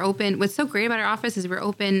 And we're open. What's so great about our office is we're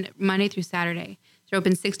open Monday through Saturday. So we're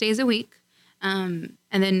open 6 days a week. And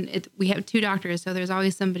then we have 2 doctors, so there's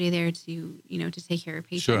always somebody there to take care of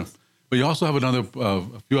patients. Sure. But you also have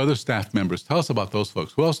a few other staff members. Tell us about those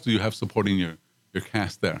folks. Who else do you have supporting your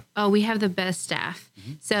cast there? Oh, we have the best staff.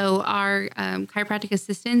 So our chiropractic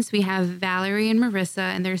assistants, we have Valerie and Marissa,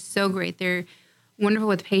 and they're so great. They're wonderful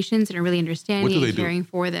with patients and are really understanding and caring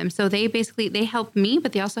for them. So they help me,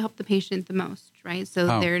 but they also help the patient the most, right?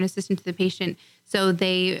 So they're an assistant to the patient. So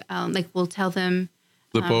they will tell them.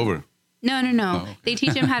 Flip over. No. Oh, okay. They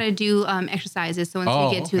teach them how to do exercises. So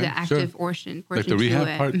once we get to the active portion like the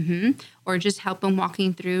rehab part? Or just help them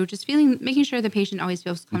walking through, just making sure the patient always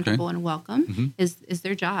feels comfortable and welcome is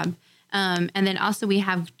their job. And then also we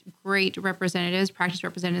have great representatives, practice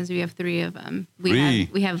representatives. We have 3 of them.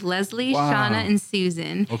 We have Leslie, Shauna, and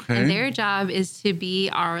Susan. Okay. And their job is to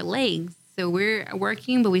be our legs. So we're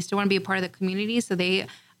working, but we still want to be a part of the community. So they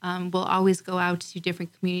will always go out to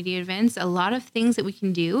different community events. A lot of things that we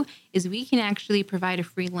can do is we can actually provide a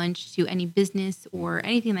free lunch to any business or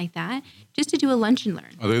anything like that, just to do a lunch and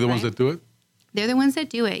learn. Are they the ones that do it? They're the ones that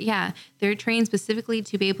do it, yeah. They're trained specifically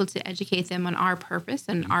to be able to educate them on our purpose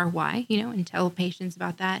and our why, and tell patients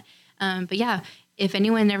about that. But yeah, if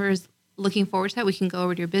anyone ever is looking forward to that, we can go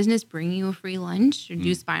over to your business, bring you a free lunch, or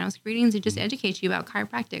do spinal screenings, and just educate you about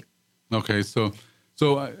chiropractic. Okay, so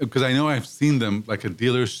because I know I've seen them like at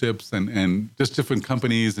dealerships and just different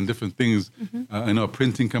companies and different things. I know a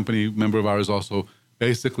printing company member of ours also.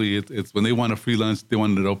 Basically, it's when they want a free lunch, they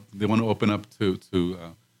want to open up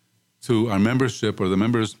to our membership or the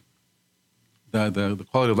members. The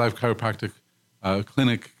Quality of Life Chiropractic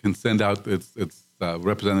Clinic can send out its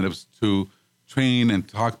representatives to train and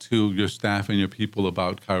talk to your staff and your people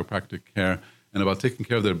about chiropractic care and about taking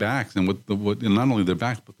care of their backs and and not only their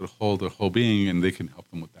backs but their whole being, and they can help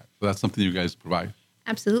them with that. So that's something you guys provide.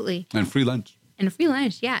 Absolutely. And free lunch. And a free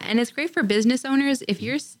lunch, yeah. And it's great for business owners. If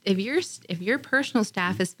your personal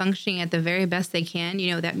staff is functioning at the very best they can,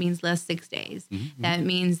 that means less 6 days. That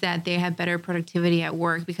means that they have better productivity at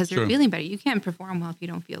work because they're feeling better. You can't perform well if you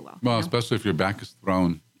don't feel well. Well, especially if your back is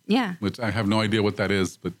thrown. Yeah. Which I have no idea what that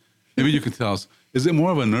is, but maybe you can tell us. Is it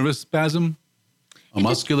more of a nervous spasm? a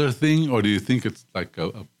muscular thing, or do you think it's like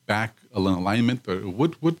a back alignment, or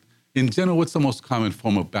what in general, what's the most common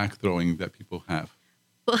form of back throwing that people have?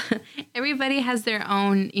 Well, everybody has their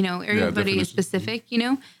own, everybody is definition. specific,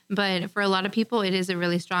 but for a lot of people, it is a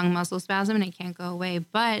really strong muscle spasm and it can't go away.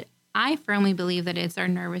 But I firmly believe that it's our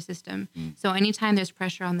nervous system. So anytime there's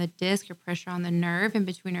pressure on the disc or pressure on the nerve in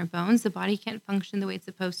between our bones, the body can't function the way it's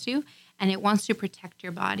supposed to, and it wants to protect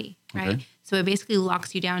your body, right? Okay. So it basically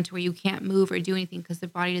locks you down to where you can't move or do anything because the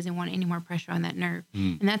body doesn't want any more pressure on that nerve.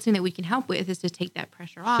 And that's something that we can help with, is to take that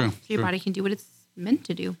pressure off so your sure. body can do what it's meant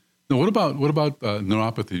to do. Now, what about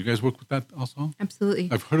neuropathy? You guys work with that also? Absolutely.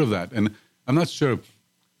 I've heard of that, and I'm not sure.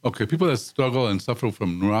 Okay, people that struggle and suffer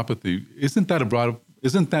from neuropathy, isn't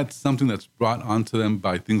that something that's brought onto them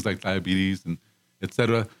by things like diabetes and et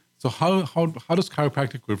cetera? So how does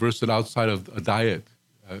chiropractic reverse it outside of a diet?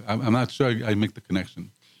 I'm not sure I make the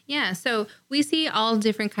connection. Yeah, so we see all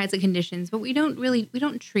different kinds of conditions, but we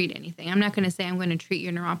don't treat anything. I'm not going to say I'm going to treat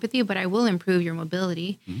your neuropathy, but I will improve your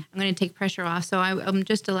mobility. I'm going to take pressure off. So I'm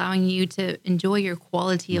just allowing you to enjoy your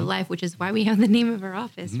quality of life, which is why we have the name of our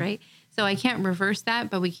office, right? So I can't reverse that,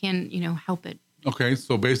 but we can, help it. Okay,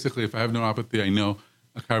 so basically, if I have neuropathy, I know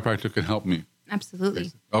a chiropractor can help me.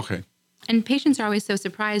 Absolutely. Okay. And patients are always so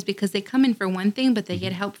surprised because they come in for one thing, but they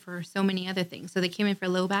get help for so many other things. So they came in for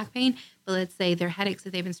low back pain, but let's say their headaches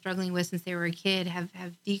that they've been struggling with since they were a kid have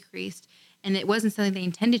decreased. And it wasn't something they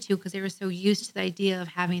intended to because they were so used to the idea of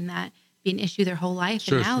having that be an issue their whole life.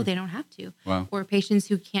 Sure, and now sure. they don't have to. Wow. Or patients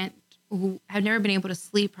who have never been able to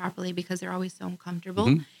sleep properly because they're always so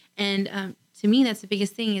uncomfortable. And to me, that's the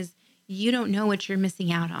biggest thing, is you don't know what you're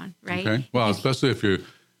missing out on, right? Okay. Well, especially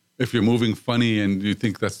if you're moving funny and you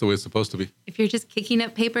think that's the way it's supposed to be. If you're just kicking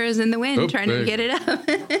up papers in the wind, trying to get it up.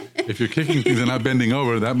 If you're kicking things and not bending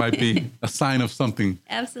over, that might be a sign of something.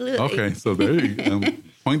 Absolutely. Okay, so there you go.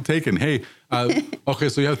 Point taken. Hey, okay,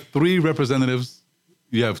 so you have 3 representatives.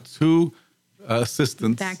 You have 2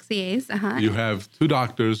 assistants. Taxiers, You have 2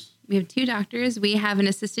 doctors. We have 2 doctors. We have an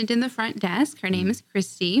assistant in the front desk. Her name is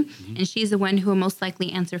Christy, and she's the one who will most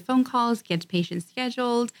likely answer phone calls, get patients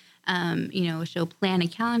scheduled. She'll plan a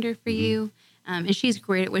calendar for you. And she's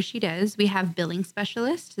great at what she does. We have billing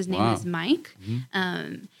specialist. His name is Mike.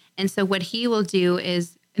 And so what he will do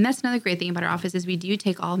is, and that's another great thing about our office, is we do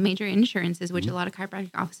take all major insurances, which a lot of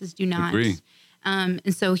chiropractic offices do not. Agree.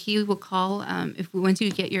 And so he will call, once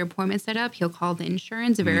you get your appointment set up, he'll call the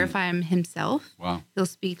insurance, verify them himself. Wow. He'll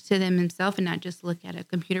speak to them himself and not just look at a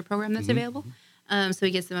computer program that's available. So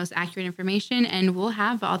he gets the most accurate information, and we'll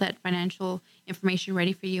have all that financial information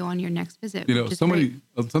ready for you on your next visit. Something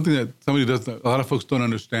that somebody does, a lot of folks don't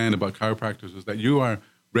understand about chiropractors is that you are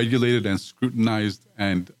regulated and scrutinized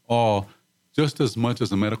and all just as much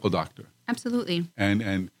as a medical doctor. Absolutely.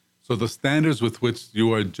 And so the standards with which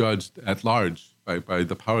you are judged at large by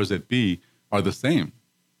the powers that be are the same.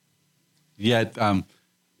 Yet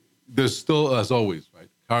there's still, as always, right,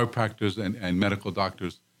 chiropractors and medical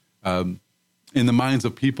doctors in the minds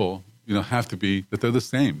of people, have to be that they're the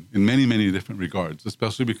same in many, many different regards,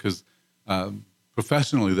 especially because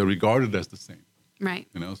professionally they're regarded as the same. Right.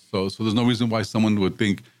 So there's no reason why someone would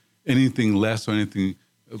think anything less or anything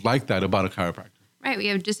like that about a chiropractor. Right. We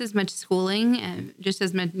have just as much schooling and just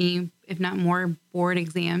as many, if not more, board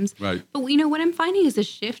exams. Right. But, what I'm finding is a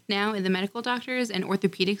shift now in the medical doctors and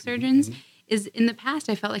orthopedic surgeons is, in the past,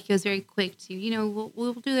 I felt like he was very quick to,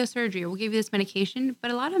 we'll do the surgery or we'll give you this medication.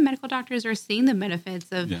 But a lot of medical doctors are seeing the benefits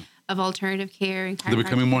of alternative care and chiropractic. They're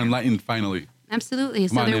becoming more enlightened finally. Absolutely.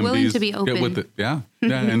 Come So on, they're willing MDs, to be open. Get with it. Yeah.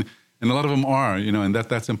 And a lot of them are, and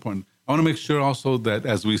that's important. I want to make sure also that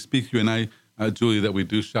as we speak, you and I, Julie, that we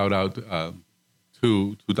do shout out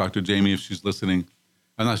to Dr. Jamie if she's listening.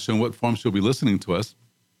 I'm not sure in what form she'll be listening to us,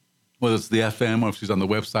 whether it's the FM or if she's on the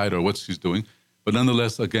website or what she's doing. But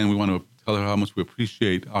nonetheless, again, we want to tell her how much we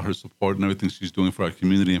appreciate all her support and everything she's doing for our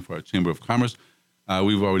community and for our Chamber of Commerce.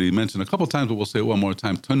 We've already mentioned a couple times, but we'll say it one more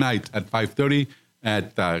time. Tonight at 5:30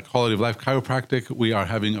 at Quality of Life Chiropractic, we are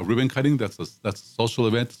having a ribbon cutting. That's a social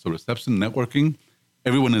event. It's a reception, networking.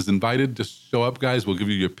 Everyone is invited. Just show up, guys. We'll give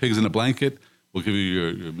you your pigs in a blanket. We'll give you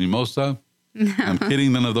your mimosa. I'm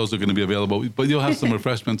kidding. None of those are going to be available. But you'll have some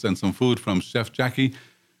refreshments and some food from Chef Jackie.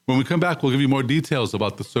 When we come back, we'll give you more details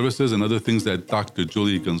about the services and other things that Dr.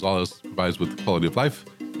 Julie Gonzalez provides with Quality of Life.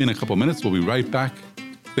 In a couple minutes, we'll be right back.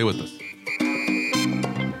 Stay with us.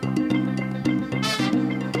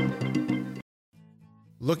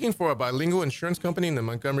 Looking for a bilingual insurance company in the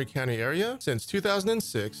Montgomery County area? Since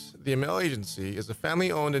 2006, the Amell Agency is a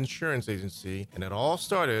family-owned insurance agency, and it all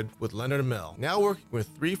started with Leonard Amell. Now working with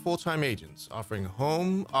 3 full-time agents offering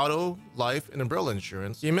home, auto, life, and umbrella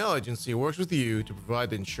insurance, the Amell Agency works with you to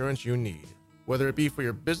provide the insurance you need. Whether it be for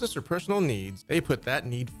your business or personal needs, they put that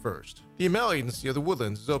need first. The ML Agency of the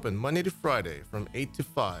Woodlands is open Monday to Friday from 8 to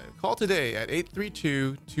 5. Call today at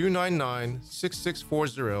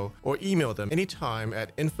 832-299-6640 or email them anytime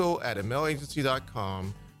at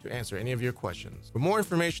info@mlagency.com to answer any of your questions. For more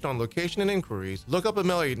information on location and inquiries, look up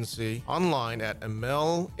ML Agency online at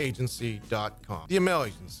mlagency.com. The ML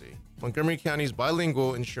Agency, Montgomery County's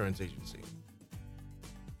bilingual insurance agency.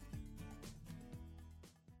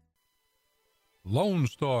 Lone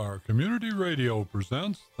Star Community Radio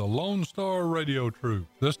presents the Lone Star Radio Troupe.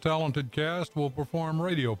 This talented cast will perform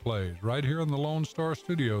radio plays right here in the Lone Star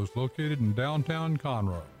Studios located in downtown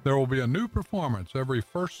Conroe. There will be a new performance every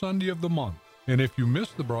first Sunday of the month. And if you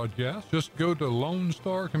miss the broadcast, just go to Lone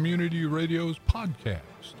Star Community Radio's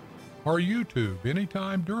podcast or YouTube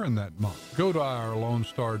anytime during that month. Go to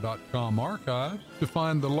ourlonestar.com archives to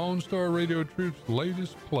find the Lone Star Radio Troupe's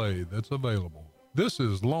latest play that's available. This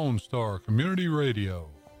is Lone Star Community Radio,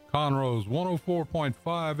 Conroe's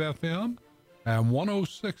 104.5 FM and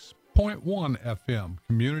 106.1 FM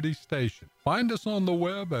community station. Find us on the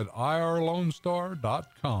web at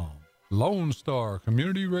irlonestar.com. Lone Star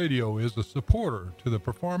Community Radio is a supporter to the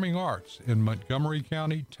performing arts in Montgomery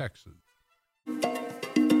County, Texas.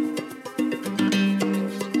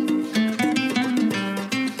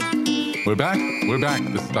 We're back.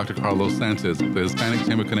 This is Dr. Carlos Sanchez, the Hispanic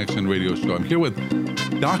Chamber Connection radio show. I'm here with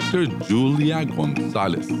Dr. Julia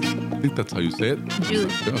Gonzalez. I think that's how you say it.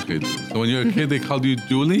 Julie. Okay. So when you're a kid, they called you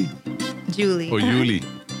Julie? Julie. Or Yuli?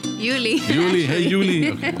 Yuli. Yuli. Hey,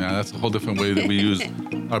 Yuli. Okay. Yeah, that's a whole different way that we use.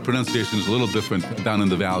 Our pronunciation is a little different down in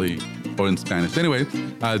the valley or in Spanish. Anyway,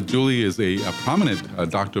 Julie is a prominent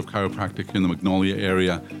doctor of chiropractic here in the Magnolia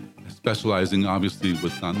area, specializing obviously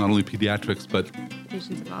with not only pediatrics, but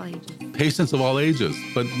Patients of all ages. Patients of all ages.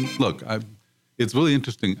 But look, it's really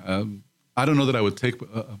interesting. I don't know that I would take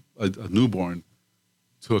a newborn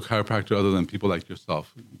to a chiropractor other than people like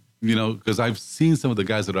yourself. You know, because I've seen some of the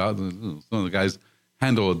guys that are out, some of the guys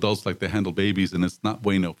handle adults like they handle babies, and it's not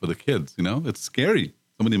bueno for the kids, you know? It's scary.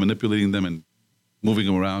 Somebody manipulating them and moving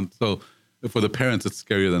them around. So for the parents, it's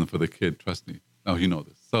scarier than for the kid, trust me. Oh, you know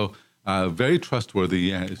this. So very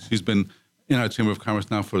trustworthy. She's been in our Chamber of Commerce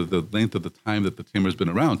now for the length of the time that the Chamber's been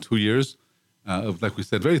around, 2 years. Like we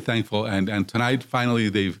said, very thankful. And tonight, finally,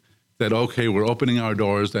 they've said, okay, we're opening our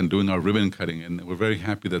doors and doing our ribbon cutting. And we're very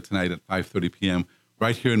happy that tonight at 5:30 p.m.,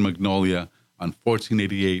 right here in Magnolia on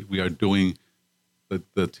 1488, we are doing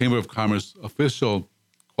the Chamber of Commerce official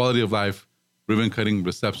quality of life ribbon cutting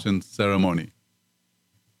reception ceremony.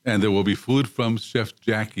 And there will be food from Chef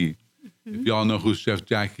Jackie. If y'all know who Chef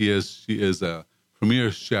Jackie is, she is a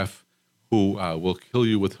premier chef who will kill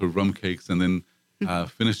you with her rum cakes and then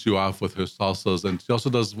finish you off with her salsas. And she also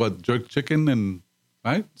does jerk chicken and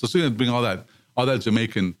right. So she's gonna bring all that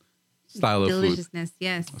Jamaican style of food. Deliciousness,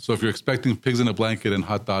 yes. So if you're expecting pigs in a blanket and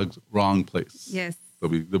hot dogs, wrong place. Yes.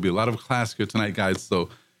 There'll be a lot of class here tonight, guys. So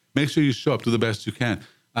make sure you show up, do the best you can.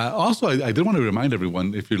 Also, I did want to remind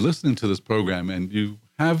everyone, if you're listening to this program and you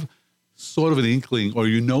have sort of an inkling or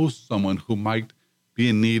you know someone who might be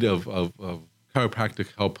in need of chiropractic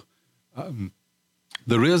help,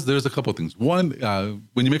 there's a couple of things. One,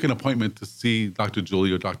 when you make an appointment to see Dr.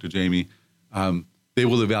 Julie or Dr. Jamie, they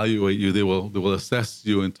will evaluate you. They will assess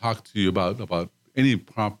you and talk to you about any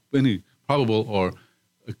probable or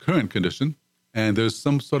current condition. And there's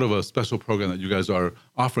some sort of a special program that you guys are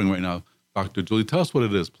offering right now. Dr. Julie, tell us what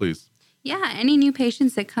it is, please. Yeah, any new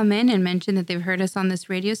patients that come in and mention that they've heard us on this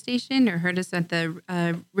radio station or heard us at the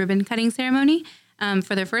ribbon cutting ceremony,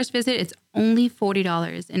 for their first visit, it's only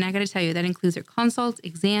 $40. And I got to tell you, that includes their consult,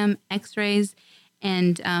 exam, x-rays.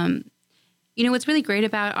 And, what's really great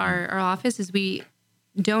about our office is we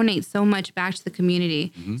donate so much back to the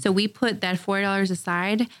community. Mm-hmm. So we put that $40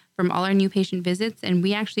 aside from all our new patient visits, and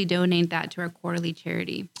we actually donate that to our quarterly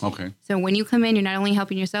charity. Okay. So when you come in, you're not only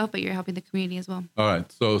helping yourself, but you're helping the community as well. All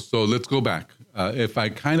right. So let's go back. If I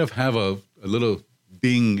kind of have a little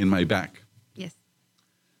ding in my back, yes,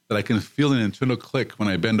 that I can feel an internal click when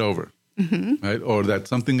I bend over, mm-hmm. right? Or that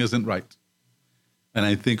something isn't right. And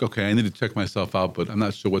I think, okay, I need to check myself out, but I'm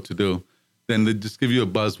not sure what to do. Then they just give you a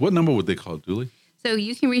buzz. What number would they call, Julie? So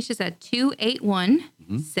you can reach us at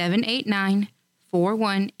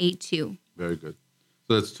 281-789-4182. Very good.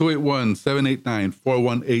 So that's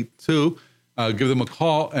 281-789-4182. Give them a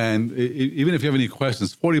call. And even if you have any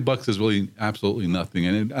questions, $40 is really absolutely nothing.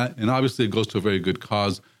 And obviously it goes to a very good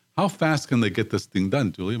cause. How fast can they get this thing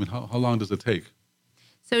done, Julie? I mean, how long does it take?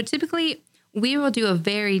 So typically we will do a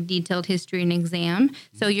very detailed history and exam.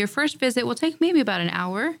 So your first visit will take maybe about an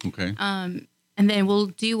hour. Okay. And then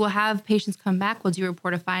we'll have patients come back. We'll do a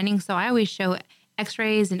report of findings. So I always show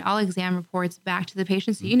x-rays and all exam reports back to the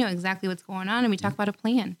patient so you know exactly what's going on, and we talk about a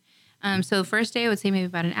plan. So first day, I would say maybe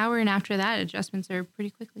about an hour, and after that, adjustments are pretty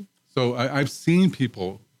quickly. So I've seen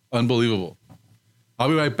people, unbelievable. I'll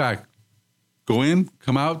be right back. Go in,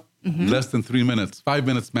 come out, less than 3 minutes, 5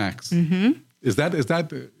 minutes max. Is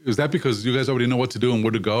that because you guys already know what to do and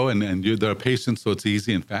where to go, and there are patients, so it's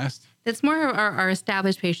easy and fast? That's more our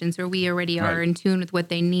established patients where we already are in tune with what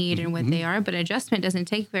they need and what they are. But adjustment doesn't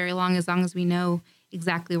take very long as we know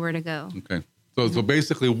exactly where to go. Okay. So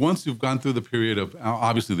basically, once you've gone through the period of,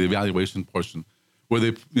 obviously, the evaluation portion, where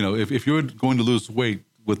they, if you're going to lose weight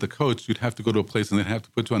with the coach, you'd have to go to a place and they'd have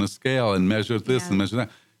to put you on a scale and measure this and measure that.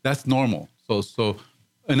 That's normal. So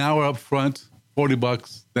an hour up front,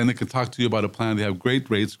 $40, then they can talk to you about a plan. They have great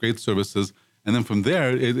rates, great services. And then from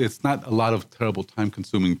there, it's not a lot of terrible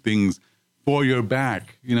time-consuming things for your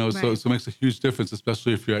back, so it makes a huge difference,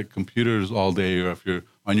 especially if you're at computers all day or if you're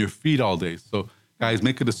on your feet all day. So guys,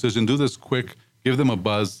 make a decision. Do this quick. Give them a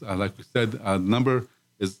buzz. Like we said, number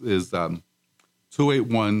is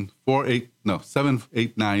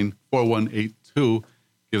 789-4182.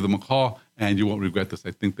 Give them a call, and you won't regret this.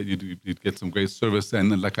 I think that you'd get some great service.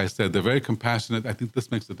 And like I said, they're very compassionate. I think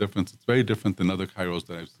this makes a difference. It's very different than other chiros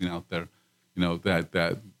that I've seen out there,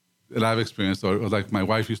 that I've experienced. Or like my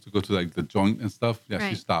wife used to go to like the Joint and stuff. Yeah,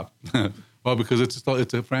 she stopped. Well, because it's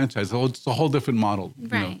a franchise. It's a whole different model,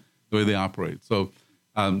 the way they operate. So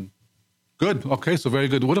good. Okay, so very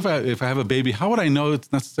good. What if I have a baby? How would I know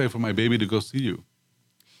it's necessary for my baby to go see you?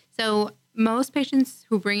 So most patients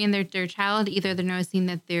who bring in their child, either they're noticing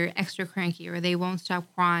that they're extra cranky or they won't stop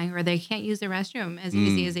crying or they can't use the restroom as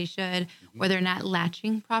easy as they should, or they're not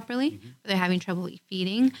latching properly, or they're having trouble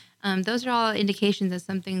feeding. Those are all indications that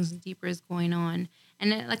something deeper is going on.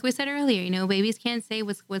 And like we said earlier, babies can't say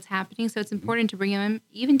what's happening, so it's important to bring them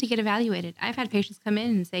even to get evaluated. I've had patients come in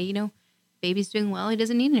and say, baby's doing well, he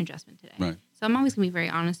doesn't need an adjustment today. Right. So I'm always going to be very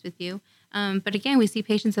honest with you. But again, we see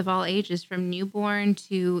patients of all ages, from newborn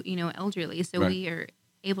to, elderly. So we are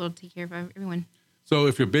able to take care of everyone. So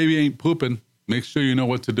if your baby ain't pooping, make sure you know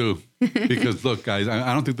what to do. Because look, guys,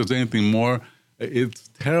 I don't think there's anything more. It's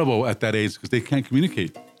terrible at that age because they can't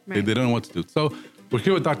communicate. They don't know what to do. So we're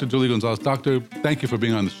here with Dr. Julie Gonzalez. Doctor, thank you for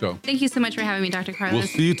being on the show. Thank you so much for having me, Dr. Carlos. We'll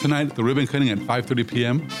see you tonight at the ribbon cutting at 5:30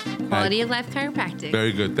 p.m. Quality of Life Chiropractic.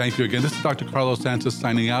 Very good. Thank you again. This is Dr. Carlos Sanchez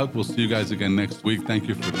signing out. We'll see you guys again next week. Thank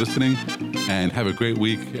you for listening, and have a great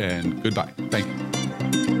week, and goodbye. Thank you.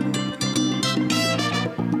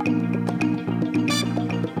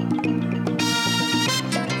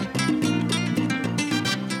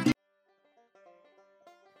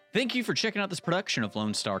 Thank you for checking out this production of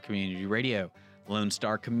Lone Star Community Radio. Lone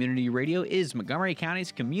Star Community Radio is Montgomery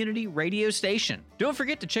County's community radio station. Don't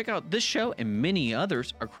forget to check out this show and many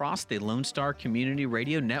others across the Lone Star Community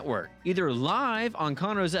Radio Network, either live on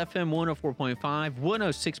Conroe's FM 104.5,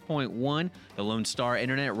 106.1, the Lone Star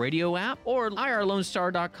Internet Radio app, or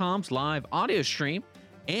irlonestar.com's live audio stream,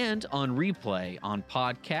 and on replay on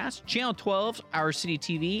podcast, Channel 12's Our City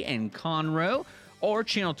TV in Conroe, or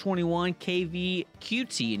Channel 21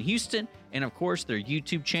 KVQT in Houston, and of course their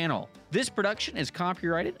YouTube channel. This production is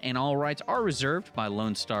copyrighted and all rights are reserved by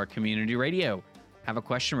Lone Star Community Radio. Have a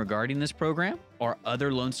question regarding this program or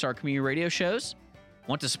other Lone Star Community Radio shows?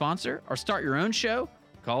 Want to sponsor or start your own show?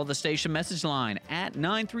 Call the station message line at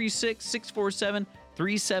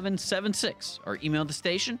 936-647-3776 or email the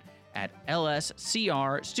station at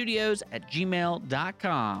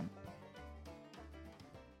lscrstudios@gmail.com.